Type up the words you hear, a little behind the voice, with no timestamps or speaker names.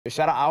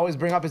Shout out, I always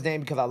bring up his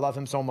name because I love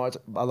him so much.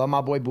 I love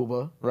my boy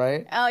Buba,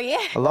 right? Oh,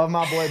 yeah. I love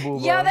my boy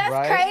Buba. Yo, that's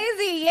right?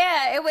 crazy.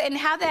 Yeah. And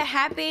how that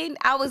happened,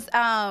 I was,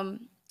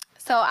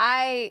 so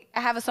I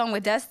have a song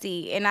with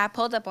Dusty, and I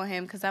pulled up on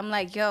him because I'm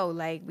like, yo,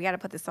 like, we got to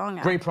put this song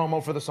out. Great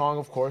promo for the song,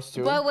 of course,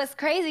 too. But what's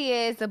crazy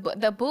is the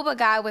Buba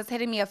guy was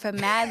hitting me up for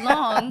mad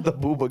long. The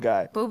Buba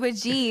guy. Buba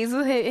G's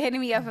was hitting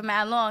me up for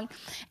mad long.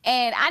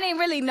 And I didn't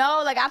really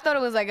know. Like, I thought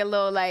it was like a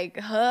little, like,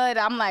 hood.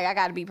 I'm like, I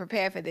got to be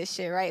prepared for this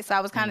shit, right? So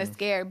I was kind of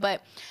scared.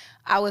 But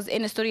I was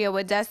in the studio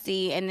with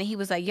Dusty, and then he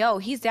was like, yo,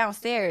 he's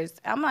downstairs.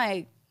 I'm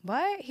like,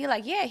 what? He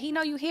like, yeah, he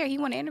know you here. He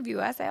want to interview.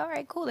 I said, all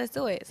right, cool, let's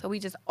do it. So we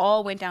just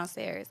all went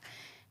downstairs.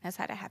 That's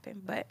how that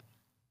happened. But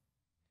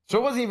so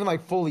it wasn't even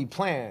like fully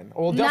planned.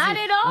 Well, not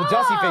at all.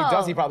 Well,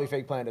 Dusty probably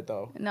fake planned it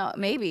though. No,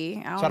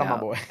 maybe. I don't know. Shout out my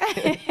boy.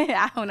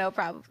 I don't know,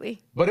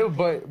 probably.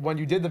 But when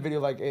you did the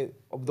video, like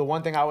the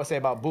one thing I would say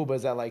about Buba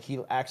is that like he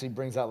actually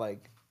brings out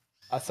like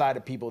a side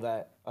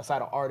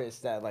of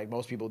artists that like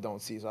most people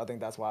don't see. So I think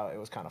that's why it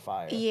was kind of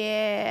fire.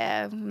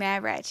 Yeah,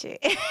 mad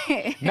ratchet.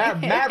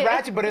 mad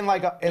ratchet, but in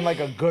like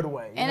a good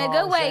way. In a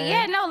good way,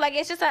 yeah. No, like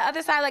it's just the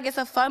other side. Like it's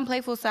a fun,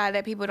 playful side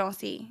that people don't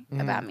see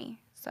about me.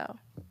 So.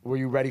 Were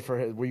you ready for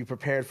his? Were you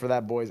prepared for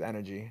that boy's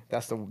energy?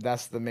 That's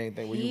the main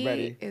thing. Were you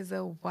ready? He is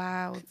a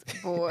wild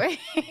boy.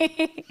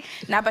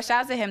 Nah, but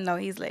shout out to him though.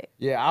 He's lit.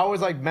 Yeah, I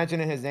always like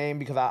mentioning his name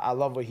because I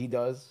love what he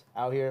does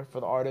out here for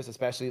the artists,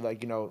 especially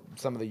like, you know,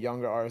 some of the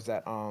younger artists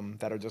that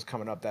are just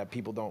coming up that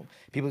people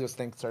just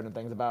think certain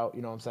things about,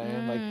 you know what I'm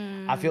saying? Like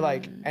I feel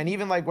like, and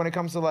even like when it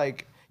comes to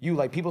like you,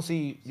 like people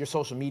see your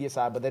social media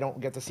side, but they don't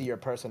get to see your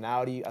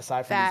personality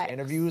aside from these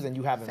interviews and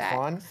you having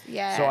fun.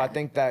 Yeah. So I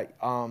think that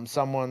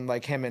someone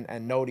like him and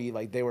Nodi,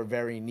 like they were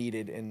very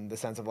needed in the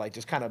sense of like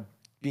just kind of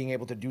being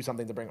able to do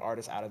something to bring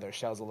artists out of their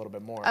shells a little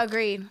bit more.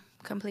 Agreed.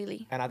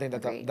 Completely. And I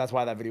think that's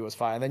why that video was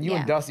fire. And then you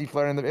and Dusty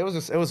flirting, it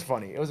was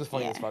funny. It was just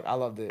funny as fuck. I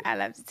loved it. I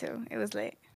loved it too. It was lit.